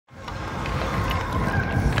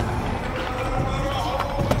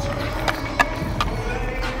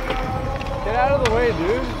way,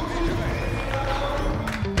 dude.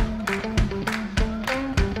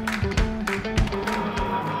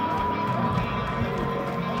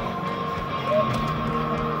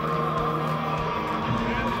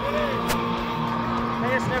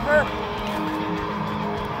 Take a sniffer.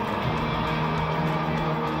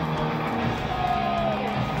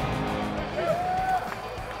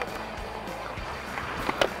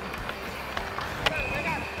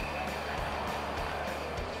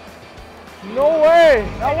 No way!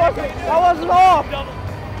 That wasn't off!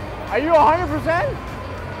 Are you 100%?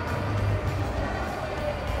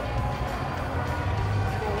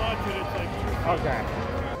 Okay.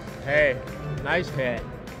 Hey, nice hit.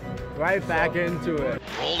 Right back into it.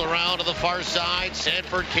 Rolled around to the far side.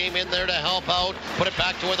 Sanford came in there to help out. Put it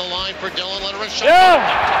back toward the line for Dylan. Let her shot. Yeah!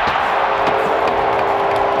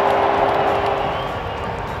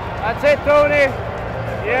 That's it, Tony.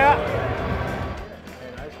 Yeah.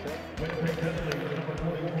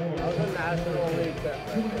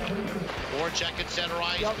 Check at center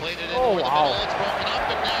ice, played it in Oh, the wow. middle, it's broken up,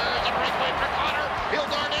 and there's a breakaway for Connor. He'll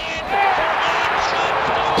dart in, shot,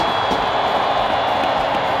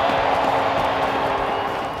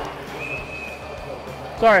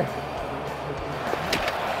 Sorry.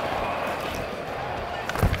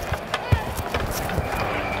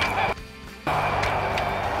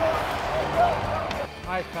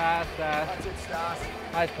 Nice pass, Stas. That's it, Stas.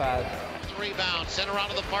 Nice pass. rebound, sent around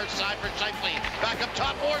to the far side for Shifley. Back up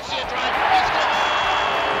top, Morrissey, a drive. It's good.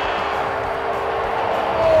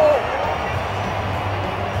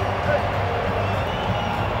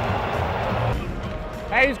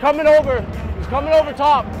 Hey, he's coming over. He's coming over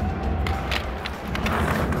top.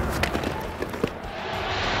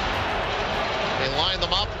 They line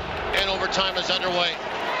them up, and overtime is underway.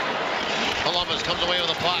 Columbus comes away with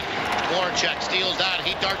a puck. Warrencheck steals that.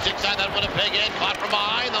 He darts inside that Winnipeg end. Caught from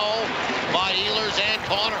behind, though, by Ehlers and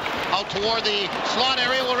Connor. Out toward the slot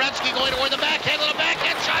area. Werenski going toward the backhand. Little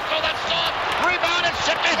backhand shot. Oh, that's soft. Rebound and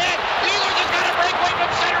shipped ahead. Ehlers has got a breakaway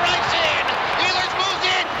from center ice in. Ehlers moves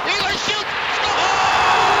in. Ehlers shoots.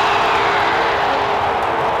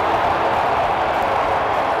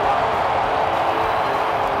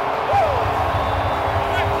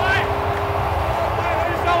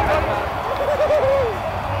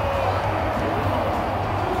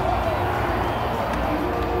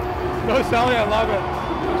 Go Sally, I love it.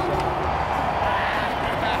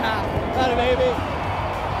 Got it, baby.